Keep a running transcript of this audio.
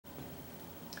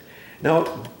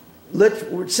Now,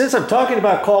 since I'm talking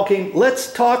about caulking,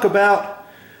 let's talk about,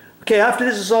 okay, after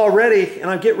this is all ready and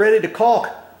I get ready to caulk,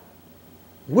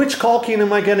 which caulking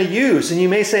am I going to use? And you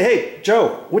may say, hey,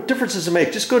 Joe, what difference does it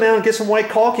make? Just go down and get some white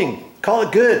caulking. Call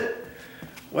it good.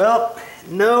 Well,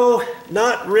 no,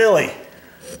 not really.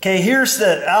 Okay, here's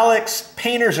the Alex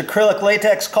Painter's acrylic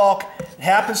latex caulk. It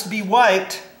happens to be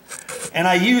white, and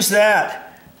I use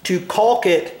that to caulk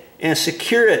it and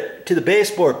secure it to the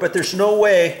baseboard, but there's no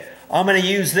way I'm going to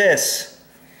use this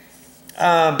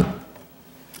and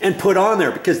put on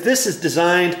there, because this is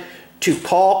designed to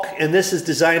caulk and this is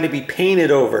designed to be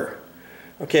painted over.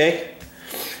 Okay,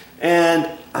 and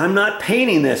I'm not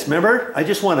painting this, remember? I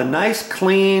just want a nice,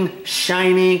 clean,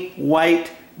 shiny,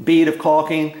 white bead of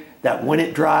caulking that when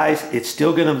it dries, it's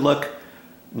still going to look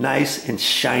nice and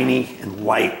shiny and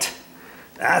white.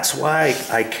 That's why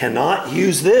I cannot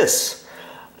use this.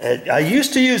 I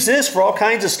used to use this for all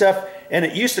kinds of stuff, and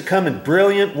it used to come in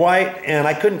brilliant white, and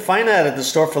I couldn't find that at the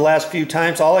store for the last few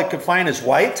times. All I could find is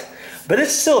white, but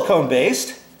it's silicone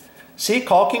based. See,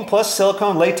 caulking plus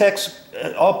silicone latex,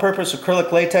 all-purpose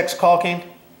acrylic latex caulking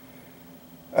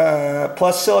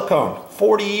plus silicone,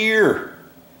 40-year.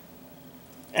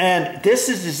 And this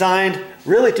is designed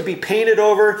really to be painted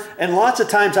over, and lots of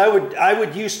times I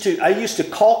used to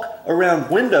caulk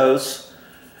around windows,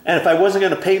 and if I wasn't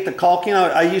going to paint the caulking,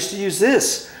 I used to use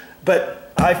this.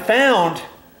 But I found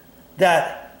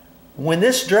that when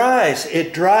this dries,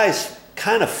 it dries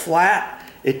kind of flat.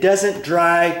 It doesn't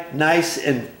dry nice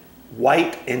and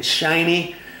white and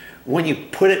shiny. When you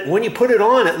put it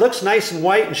on, it looks nice and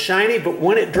white and shiny, but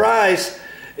when it dries,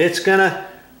 it's gonna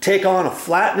take on a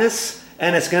flatness,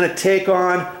 and it's gonna take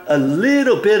on a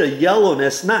little bit of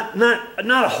yellowness, not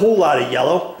a whole lot of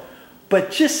yellow, but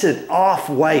just an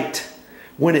off-white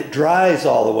when it dries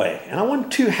all the way. And I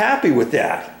wasn't too happy with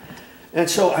that. And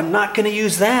so I'm not gonna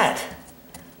use that.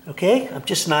 Okay, I'm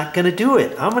just not gonna do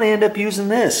it. I'm gonna end up using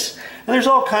this. And there's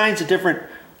all kinds of different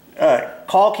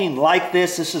caulking like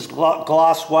this. This is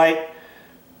gloss white,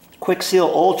 Quick Seal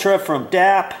Ultra from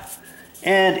DAP.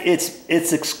 And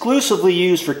it's exclusively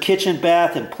used for kitchen,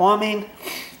 bath, and plumbing.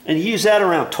 And you use that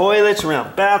around toilets,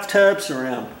 around bathtubs,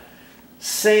 around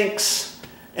sinks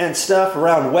and stuff,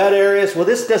 around wet areas. Well,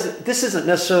 this isn't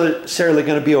necessarily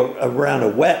going to be around a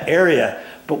wet area,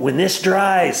 but when this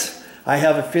dries, I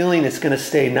have a feeling it's going to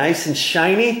stay nice and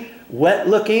shiny, wet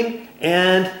looking,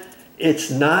 and it's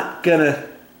not going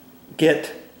to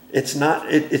it's not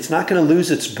going to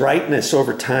lose its brightness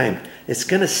over time. It's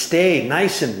going to stay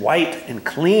nice and white and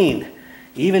clean,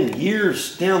 even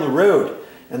years down the road.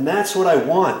 And that's what I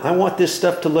want. I want this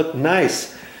stuff to look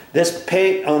nice. This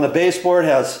paint on the baseboard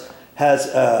has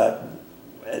at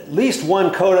least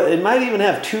one coat. It might even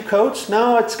have two coats.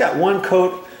 No, it's got one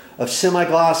coat of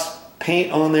semi-gloss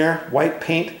paint on there, white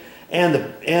paint. And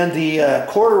the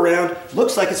quarter round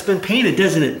looks like it's been painted,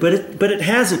 doesn't it? But it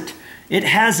hasn't. It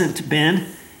hasn't been.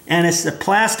 And it's the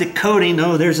plastic coating.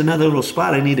 Oh, there's another little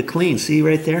spot I need to clean. See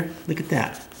right there? Look at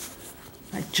that.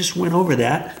 I just went over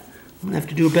that. I'm gonna have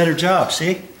to do a better job,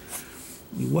 see?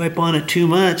 You wipe on it too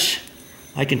much,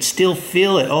 I can still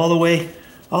feel it all the way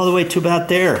to about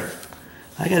there.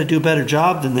 I gotta do a better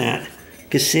job than that.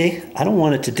 Because see, I don't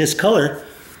want it to discolor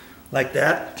like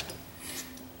that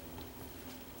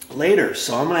later.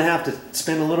 So I'm gonna have to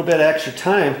spend a little bit of extra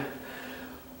time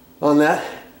on that.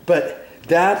 But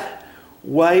that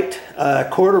white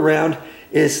quarter round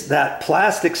is that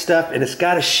plastic stuff, and it's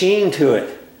got a sheen to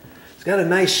it. It's got a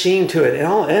nice sheen to it,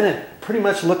 and it pretty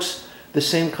much looks the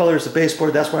same color as the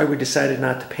baseboard. That's why we decided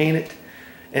not to paint it.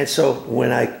 And so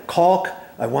when I caulk,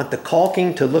 I want the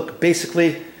caulking to look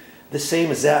basically the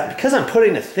same as that. Because I'm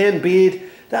putting a thin bead,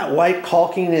 that white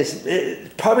caulking is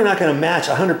probably not going to match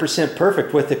 100%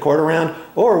 perfect with the quarter round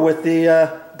or with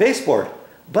the baseboard.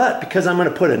 But because I'm going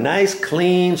to put a nice,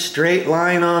 clean, straight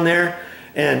line on there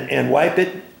and wipe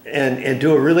it and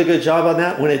do a really good job on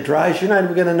that, when it dries, you're not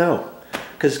even going to know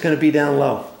because it's going to be down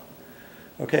low.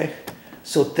 Okay?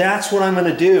 So that's what I'm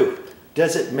going to do.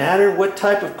 Does it matter what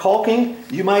type of caulking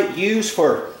you might use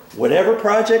for whatever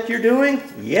project you're doing?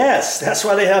 Yes. That's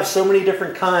why they have so many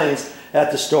different kinds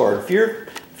at the store. If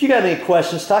you got any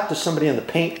questions, talk to somebody in the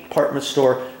paint department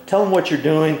store. Tell them what you're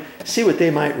doing. See what they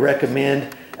might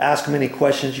recommend. Ask them any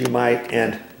questions you might,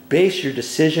 and base your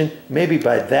decision maybe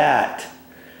by that,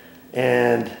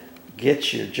 and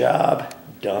get your job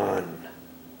done.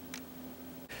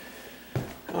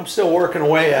 I'm still working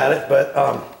away at it,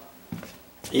 but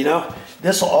you know,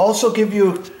 this will also give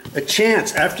you a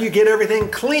chance after you get everything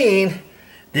clean.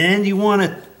 Then you want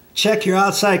to check your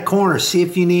outside corner, see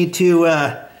if you need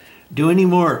to do any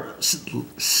more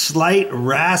slight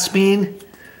rasping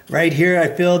Right here I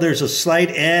feel there's a slight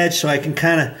edge, so I can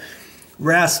kind of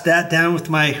rasp that down with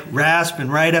my rasp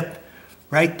and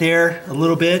right there a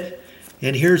little bit.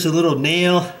 And here's a little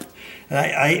nail. And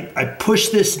I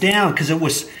pushed this down because it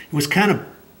was kind of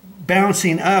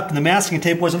bouncing up and the masking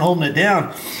tape wasn't holding it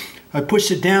down. I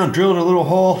pushed it down, drilled a little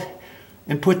hole,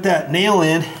 and put that nail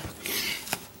in.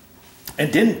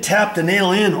 And didn't tap the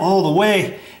nail in all the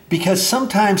way, because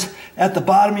sometimes at the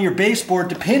bottom of your baseboard,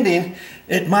 depending,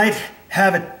 it might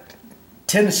have a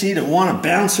tendency to want to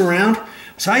bounce around.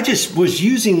 So I just was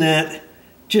using that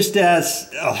just as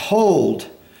a hold,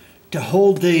 to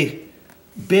hold the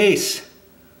base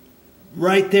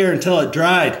right there until it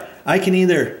dried. I can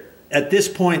either at this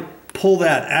point pull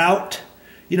that out,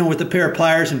 you know, with a pair of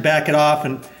pliers and back it off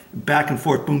and back and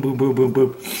forth, boom, boom, boom, boom,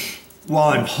 boom, while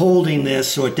I'm holding this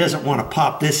so it doesn't want to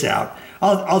pop this out.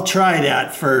 I'll try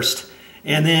that first.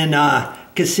 And then,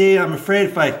 cause see, I'm afraid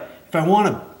if I want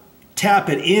to tap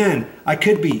it in, I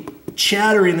could be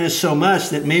chattering this so much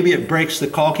that maybe it breaks the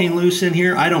caulking loose in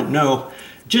here. I don't know.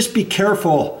 Just be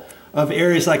careful of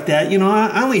areas like that. You know,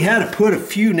 I only had to put a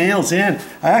few nails in.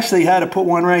 I actually had to put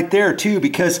one right there too,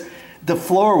 because the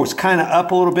floor was kind of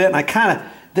up a little bit, and I kind of,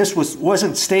 this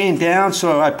wasn't staying down,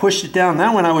 so I pushed it down.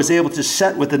 That one I was able to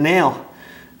set with the nail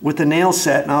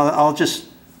set, and I'll just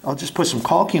put some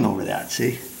caulking over that.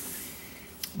 See,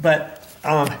 but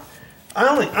I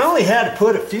only had to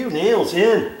put a few nails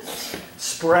in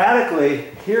sporadically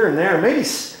here and there,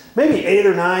 maybe 8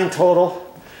 or 9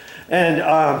 total. And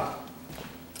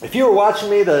if you were watching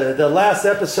me the last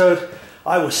episode,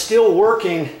 I was still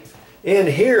working in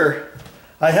here.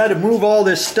 I had to move all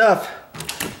this stuff.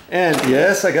 And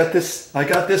yes, I got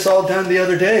this all done the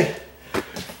other day.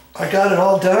 I got it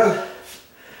all done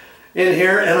in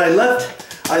here, and I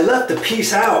left the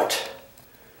piece out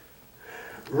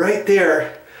right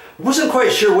there. I wasn't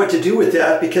quite sure what to do with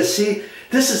that, because see,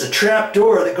 this is a trap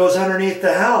door that goes underneath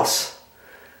the house.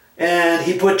 And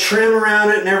he put trim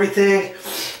around it and everything,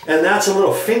 and that's a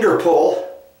little finger pull,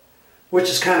 which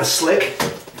is kind of slick.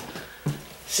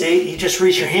 See, you just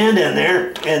reach your hand in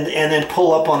there and then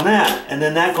pull up on that, and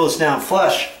then that goes down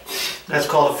flush. That's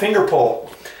called a finger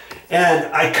pull. And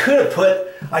I could have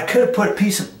put a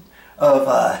piece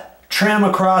of trim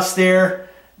across there,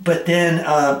 but then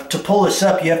to pull this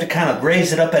up, you have to kind of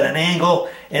raise it up at an angle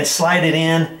and slide it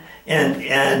in,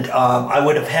 and I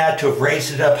would have had to have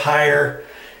raised it up higher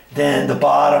than the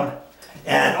bottom,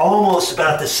 and almost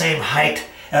about the same height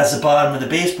as the bottom of the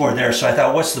baseboard there. So I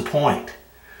thought, what's the point,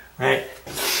 right?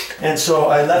 And so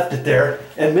I left it there.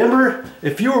 And remember,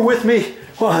 if you were with me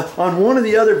on one of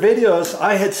the other videos,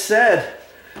 I had said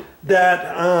that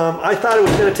I thought it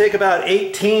was going to take about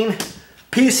 18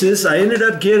 pieces. I ended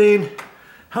up getting,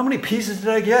 how many pieces did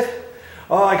I get?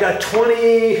 Oh, I got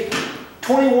 21.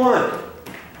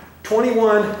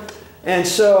 And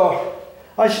so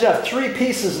I should have 3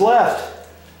 pieces left.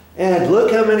 And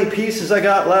look how many pieces I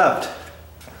got left.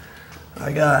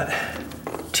 I got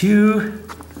 2,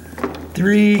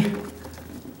 3,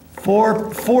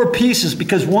 4 pieces,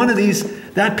 because one of these,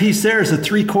 that piece there is a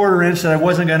 3/4 inch that I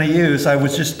wasn't going to use. I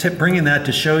was just bringing that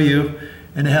to show you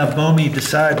and to have Bomi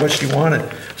decide what she wanted.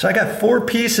 So I got 4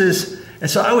 pieces,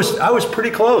 and so I was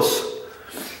pretty close.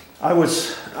 I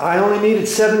only needed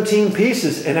 17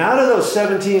 pieces, and out of those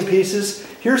 17 pieces,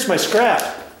 here's my scrap.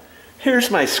 Here's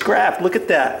my scrap. Look at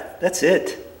that. That's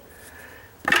it.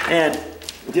 And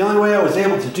the only way I was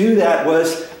able to do that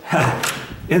was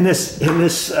in this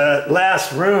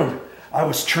last room. I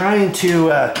was trying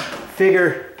to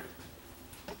figure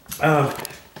to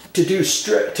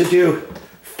do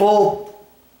full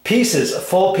pieces, a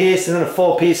full piece and then a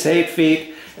full piece, 8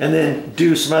 feet, and then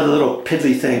do some other little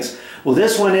piddly things. Well,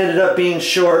 this one ended up being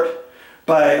short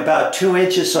by about 2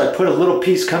 inches, so I put a little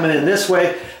piece coming in this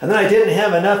way, and then I didn't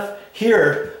have enough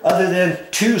here other than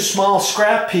 2 small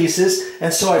scrap pieces,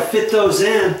 and so I fit those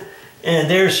in, and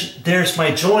there's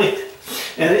my joint.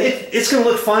 And it's going to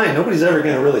look fine. Nobody's ever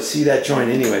going to really see that joint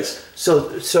anyways.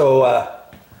 So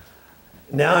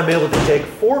now I'm able to take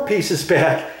 4 pieces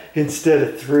back instead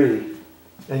of 3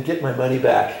 and get my money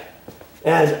back.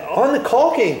 And on the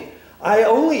caulking, I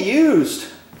only used,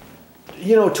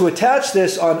 you know, to attach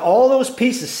this on all those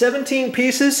pieces, 17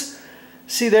 pieces.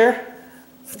 See there?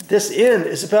 This end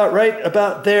is right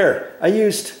about there. I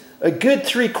used a good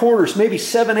 3/4, maybe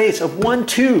 7/8 of 1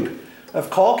 tube of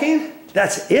caulking.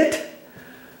 That's it,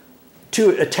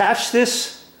 to attach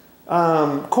this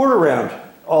quarter round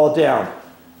all down.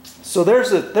 So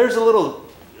there's a little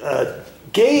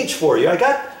gauge for you. I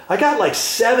got like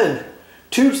 7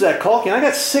 tubes of that caulking. I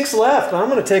got 6 left. I'm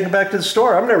going to take them back to the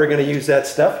store. I'm never going to use that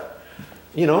stuff,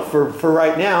 you know, for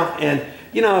right now. And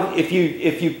you know, if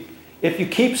if you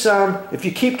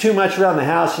keep too much around the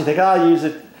house, you think, oh, I'll use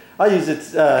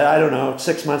it, I don't know,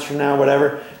 6 months from now,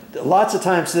 whatever. Lots of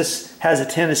times this has a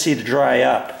tendency to dry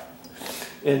up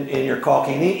in your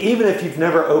caulking, even if you've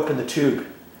never opened the tube,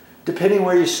 depending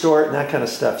where you store it and that kind of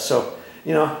stuff. So,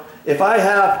 you know, if I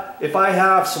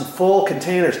have some full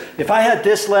containers, if I had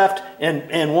this left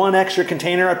and one extra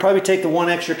container, I'd probably take the one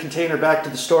extra container back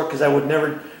to the store because I would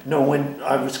never know when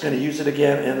I was going to use it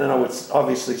again. And then I would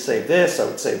obviously save this, I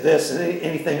would save this, and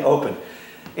anything open.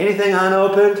 Anything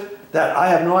unopened that I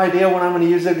have no idea when I'm going to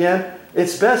use it again,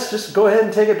 it's best just go ahead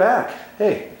and take it back.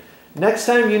 Hey, next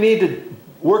time you need to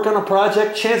work on a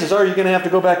project, chances are you're going to have to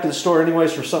go back to the store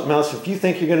anyways for something else. If you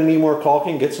think you're going to need more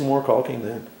caulking, get some more caulking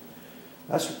then.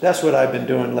 That's what I've been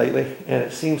doing lately, and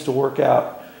it seems to work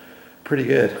out pretty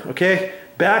good. Okay,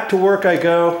 back to work I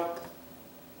go.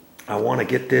 I want to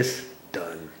get this